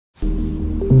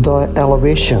The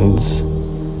Elevations,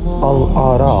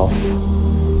 Al-Araf.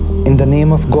 In the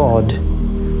name of God,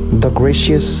 the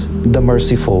Gracious, the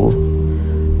Merciful.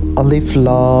 Alif,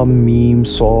 Meem,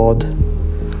 Saad.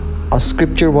 A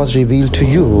scripture was revealed to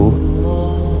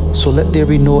you, so let there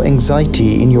be no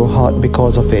anxiety in your heart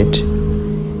because of it.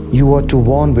 You are to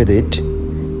warn with it,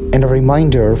 and a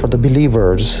reminder for the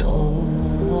believers.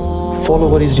 Follow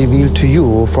what is revealed to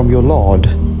you from your Lord,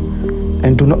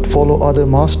 and do not follow other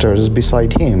masters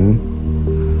beside him.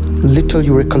 Little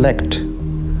you recollect.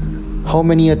 How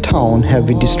many a town have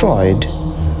we destroyed?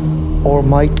 Or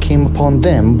might came upon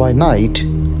them by night,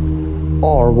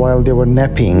 or while they were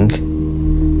napping.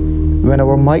 When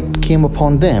our might came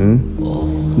upon them,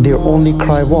 their only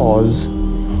cry was,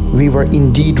 "We were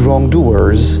indeed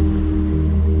wrongdoers."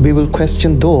 We will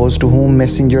question those to whom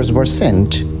messengers were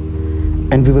sent,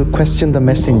 and we will question the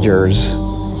messengers.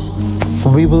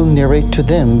 We will narrate to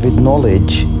them with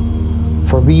knowledge,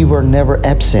 for we were never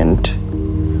absent.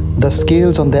 The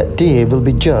scales on that day will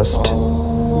be just.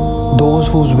 Those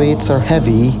whose weights are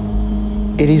heavy,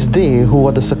 it is they who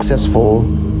are the successful.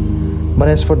 But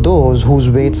as for those whose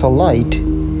weights are light,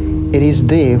 it is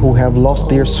they who have lost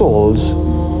their souls,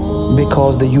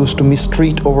 because they used to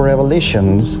mistreat our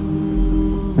revelations.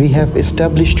 We have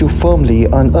established you firmly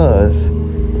on earth,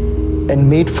 and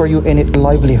made for you in it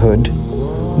livelihood,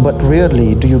 but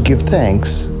rarely do you give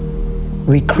thanks.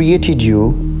 We created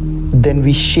you, then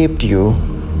we shaped you.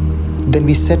 Then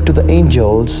we said to the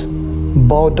angels,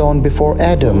 "Bow down before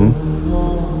Adam."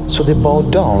 So they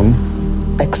bowed down,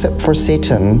 except for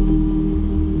Satan.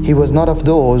 He was not of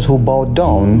those who bowed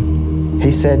down.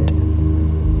 He said,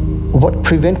 "What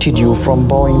prevented you from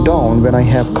bowing down when I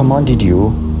have commanded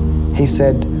you?" He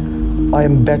said, "I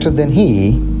am better than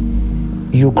he.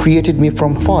 You created me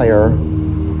from fire,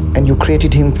 and you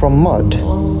created him from mud."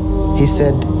 He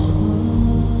said,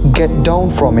 "Get down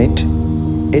from it.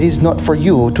 It is not for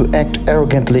you to act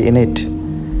arrogantly in it.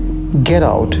 Get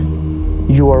out.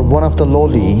 You are one of the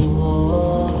lowly."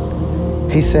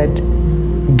 He said,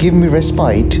 "Give me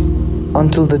respite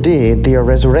until the day they are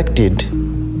resurrected."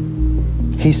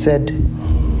 He said,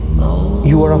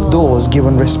 "You are of those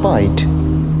given respite."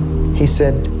 He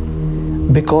said,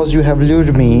 "Because you have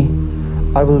lured me,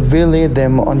 I will waylay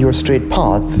them on your straight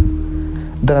path.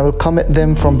 Then I will come at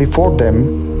them from before them,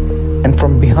 and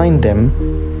from behind them,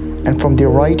 and from their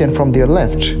right and from their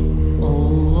left,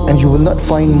 and you will not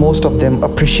find most of them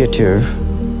appreciative."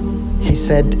 He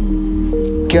said,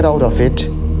 "Get out of it,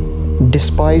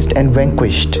 despised and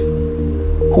vanquished.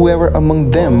 Whoever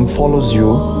among them follows you,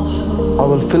 I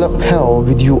will fill up hell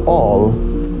with you all.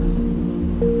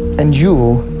 And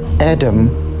you, Adam,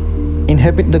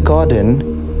 inhabit the garden,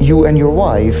 you and your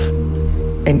wife,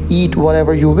 and eat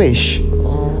whatever you wish,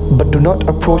 but do not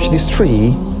approach this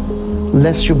tree,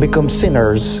 lest you become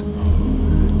sinners."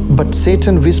 But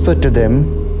Satan whispered to them,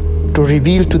 to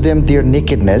reveal to them their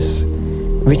nakedness,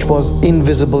 which was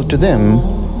invisible to them.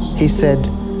 He said,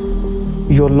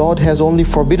 "Your Lord has only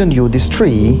forbidden you this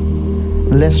tree,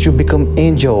 lest you become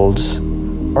angels,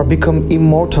 or become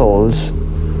immortals."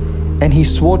 And he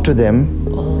swore to them,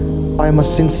 "I am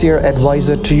a sincere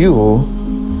advisor to you."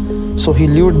 So he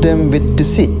lured them with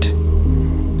deceit.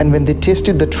 And when they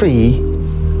tasted the tree,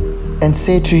 and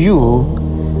say to you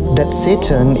that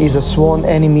Satan is a sworn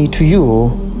enemy to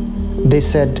you, they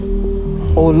said,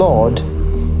 "O Lord,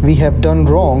 we have done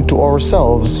wrong to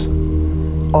ourselves.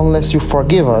 Unless you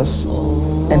forgive us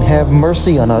and have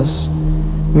mercy on us,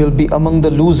 we'll be among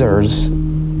the losers."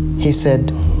 He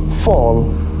said, "Fall,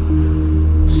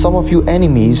 some of you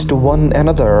enemies to one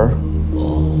another.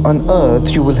 On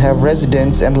earth you will have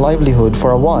residence and livelihood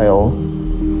for a while."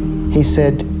 He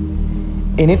said,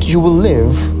 "In it you will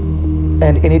live,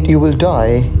 and in it you will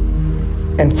die,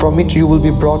 and from it you will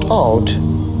be brought out.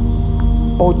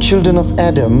 O children of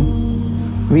Adam,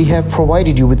 we have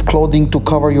provided you with clothing to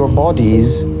cover your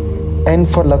bodies, and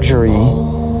for luxury.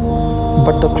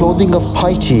 But the clothing of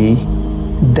piety,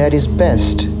 that is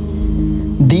best.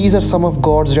 These are some of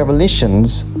God's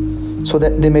revelations, so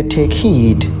that they may take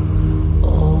heed.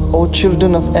 O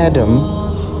children of Adam,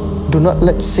 do not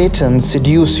let Satan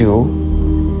seduce you,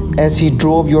 as he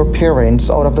drove your parents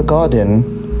out of the garden,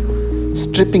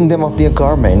 stripping them of their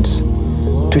garments,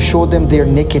 to show them their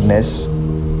nakedness.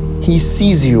 He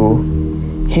sees you,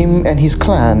 him and his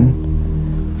clan,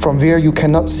 from where you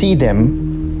cannot see them.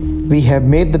 We have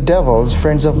made the devils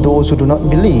friends of those who do not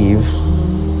believe.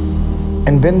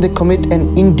 And when they commit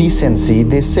an indecency,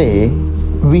 they say,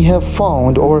 "We have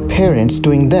found our parents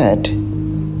doing that,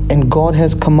 and God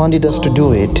has commanded us to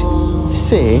do it."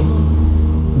 Say,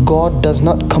 God does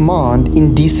not command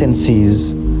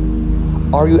indecencies.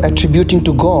 Are you attributing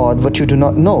to God what you do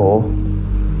not know?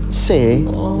 Say,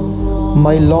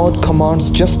 my Lord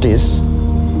commands justice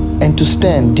and to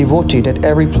stand devoted at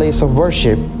every place of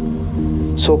worship.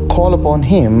 So call upon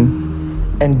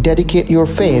Him and dedicate your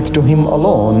faith to Him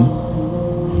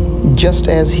alone. Just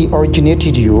as He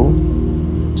originated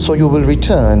you, so you will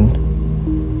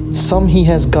return. Some He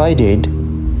has guided,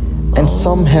 and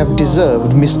some have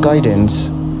deserved misguidance.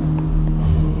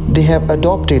 They have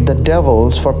adopted the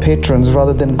devils for patrons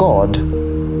rather than God,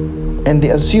 and they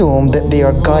assume that they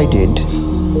are guided.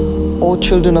 O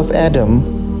children of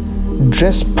Adam,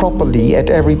 dress properly at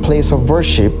every place of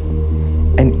worship,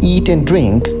 and eat and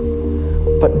drink,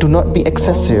 but do not be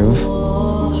excessive.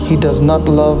 He does not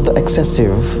love the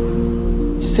excessive.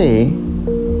 Say,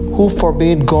 who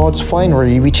forbade God's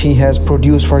finery which He has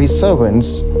produced for His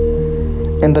servants,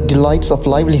 and the delights of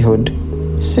livelihood?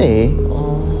 Say,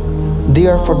 they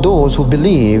are for those who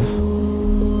believe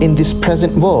in this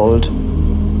present world,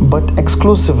 but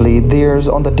exclusively theirs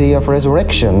on the day of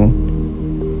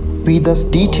resurrection. We thus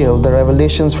detail the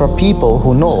revelations for people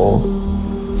who know.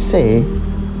 Say,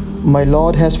 my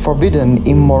Lord has forbidden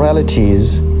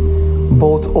immoralities,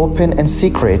 both open and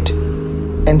secret,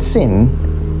 and sin,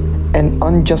 and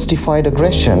unjustified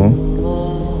aggression,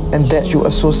 and that you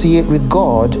associate with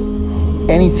God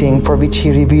anything for which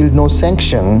He revealed no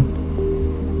sanction,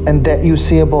 and that you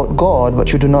say about God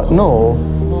what you do not know.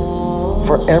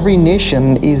 For every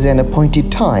nation is an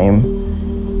appointed time.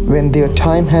 When their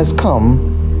time has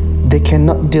come, they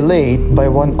cannot delay it by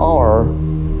 1 hour,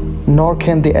 nor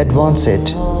can they advance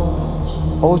it.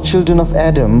 O children of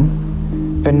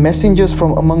Adam, when messengers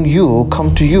from among you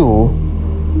come to you,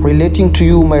 relating to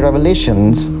you my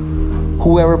revelations,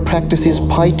 whoever practices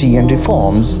piety and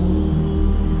reforms,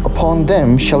 upon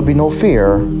them shall be no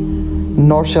fear,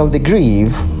 nor shall they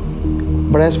grieve.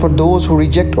 But as for those who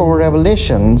reject our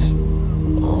revelations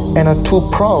and are too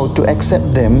proud to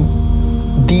accept them,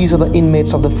 these are the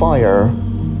inmates of the fire,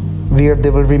 where they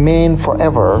will remain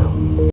forever.